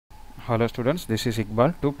Hello students, this is IQBAL.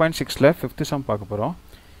 2.6 ல 5th sum பார்க்க போறோம்.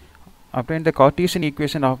 Apply the Cartesian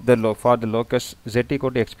equation of the for the locus z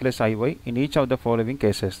equal to x plus iy in each of the following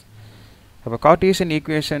cases. அப்ப Cartesian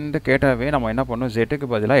equation கேட்டாவே நம்ம என்ன பண்ணனும், z க்கு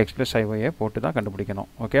பதிலா x plus iy போட்டு தான்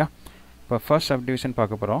கண்டுபிடிக்கணும். ஓகே? இப்ப first subdivision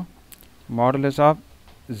பார்க்க போறோம். Modulus of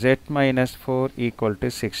z minus 4 equal to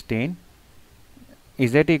 16.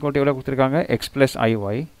 z equal to எவ்வளவு கொடுத்திருக்காங்க? x plus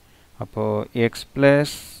iy. அப்போ x plus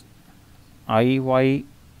iy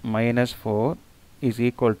minus 4 is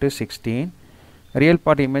equal to 16. Real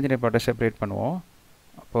part imaginary part separate பண்ணுவோம்.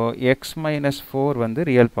 அப்போ x minus 4 வந்து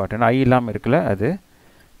real part, I இல்லாம இருக்குல அது,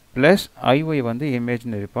 plus iy வந்து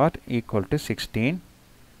imaginary part equal to 16.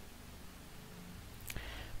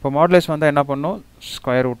 இப்போ modulus வந்து என்ன பண்ணும்,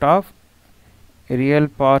 square root of real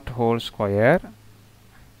part whole square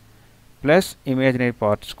plus imaginary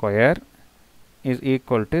part square is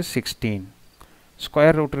equal to 16.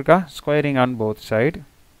 Square root இருக்கா, squaring on both side.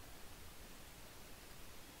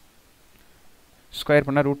 Square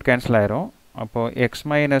பண்ணா root cancel ஆயிரும். அப்போ x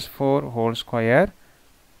minus 4 whole square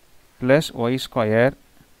plus y square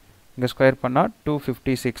இங்க square பண்ணா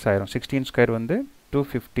 256 ஆயிரும். 16 square வந்து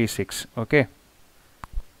 256. Okay,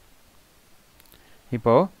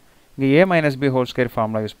 இப்போ இங்க a minus b whole square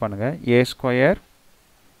formula use பண்ணுங்க. a square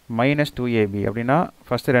minus 2ab அப்படின்னா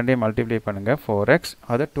first ரெண்டையும் multiply பண்ணுங்க 4x,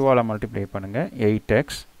 அதை 2 ஆல multiply பண்ணுங்க 8x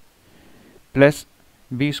plus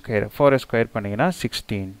b square 4x square பண்ணீங்கன்னா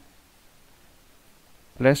 16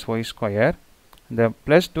 plus y square, the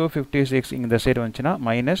plus 256 இந்த side வந்துச்சுனா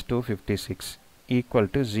minus 256 equal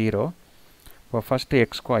to 0. இப்போ first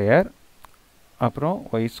x square அப்புறம்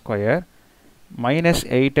y square minus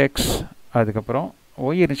 8x, அதுக்கப்புறம்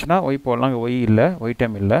y இருந்துச்சுனா y போடலாம், y இல்லை, y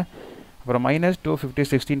term இல்லை. அப்புறம் minus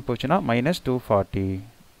 256 போச்சுனா minus 240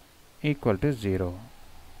 equal to 0.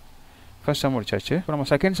 first sum முடிச்சாச்சு. இப்போ நம்ம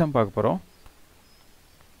second sum பார்க்க போறோம்.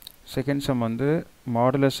 second sum வந்து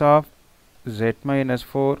modulus of z minus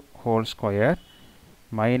 4 whole square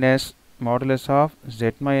minus modulus of z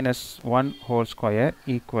minus 1 whole square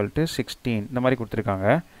equal to 16. இந்த மாதிரி கொடுத்திருக்காங்க.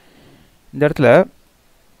 இந்த இடத்துல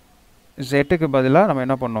z க்கு பதிலா நம்ம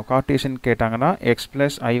என்ன பண்ணனும், Cartesian கேட்டாங்கன்னா x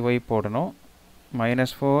plus iy போடணும்.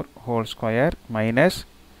 minus 4 whole square minus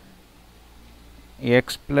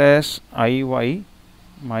x plus iy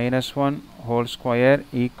minus 1 whole square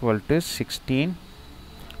equal to 16.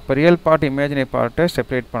 இப்போ real part imaginary part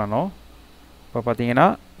separate பண்ணணும். இப்போ பார்த்தீங்கன்னா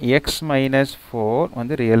x minus 4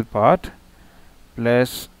 வந்து real part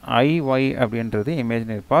plus iy அப்படின்றது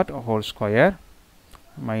imaginary part whole square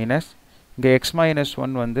minus இங்க x minus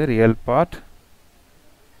 1 வந்து real part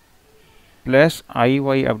plus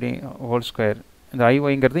iy அப்படி whole square, இந்த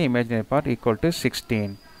iy ங்கிறது imaginary part equal to 16.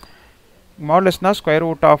 மாடுலஸ்னா square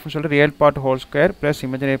root of சொல்லிட்டு real part whole square plus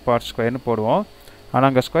imaginary part ஸ்கொயர்னு போடுவோம். ஆனால்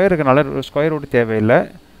அங்கே ஸ்கொயர் இருக்கனால ஸ்கொயர் ரூட் தேவையில்லை,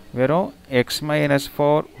 வெறும் x minus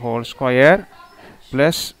 4 whole square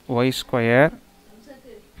plus y square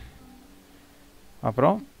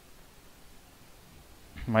அப்புறம்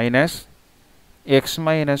minus x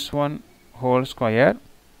minus 1 whole square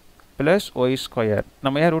plus y square.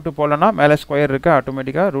 நம்ம ஏன் ரூட் போடலன்னா மேலே ஸ்கொயர் இருக்கு,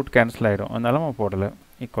 ஆட்டோமேட்டிக்காக ரூட் கேன்சல் ஆகிடும், அதனால நம்ம போடலை.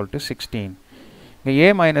 equal to 16. இங்கே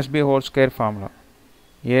a minus b whole square formula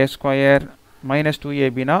a square minus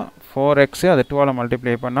 2abனா 4x, அதை 2 ஆல்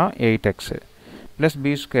மல்டிப்ளை பண்ணால் 8x plus b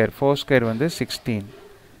square 4 square வந்து 16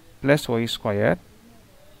 plus y square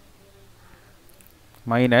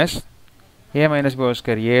minus a minus b whole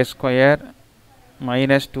square a square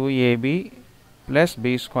minus 2ab plus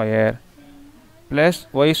b square plus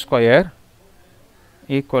y square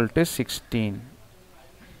equal to 16.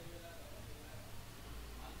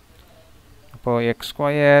 அப்போ x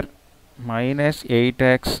square minus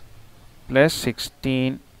 8x plus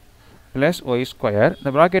 16 plus y square, இந்த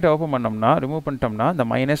bracket open பண்ணோம்னா remove பண்ணிட்டோம்னா இந்த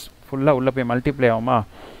minus ஃபுல்லாக உள்ளே போய் multiply ஆகுமா,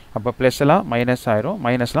 அப்போ ப்ளஸ் எல்லாம் மைனஸ் ஆயிரும்,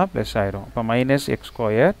 மைனஸ்லாம் ப்ளஸ் ஆயிரும். அப்போ minus x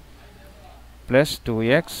square plus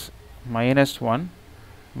 2x minus 1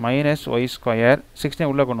 minus y square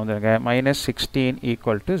 16 உள்ளே கொண்டு வந்துருங்க minus 16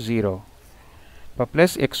 equal to 0. இப்போ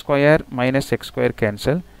plus x square minus x square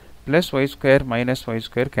cancel plus y square minus y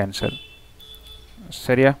square cancel.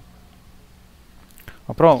 சரியா?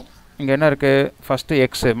 அப்புறம் இங்கே என்ன இருக்குது, ஃபஸ்ட்டு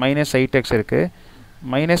எக்ஸு மைனஸ் 8x இருக்குது,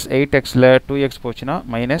 மைனஸ் 8xல் 2x போச்சுன்னா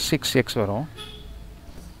மைனஸ் 6x வரும்.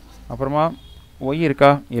 அப்புறமா y இருக்கா,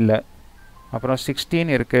 இல்லை. அப்புறம்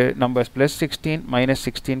 16 இருக்குது, நம்பர்ஸ் ப்ளஸ் 16 மைனஸ்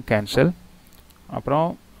 16 கேன்சல். அப்புறம்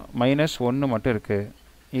மைனஸ் 1 மட்டும் இருக்குது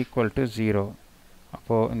ஈக்குவல் டு 0.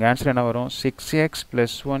 அப்போது இங்கே ஆன்சர் என்ன வரும், 6x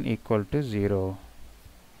plus 1 equal to 0.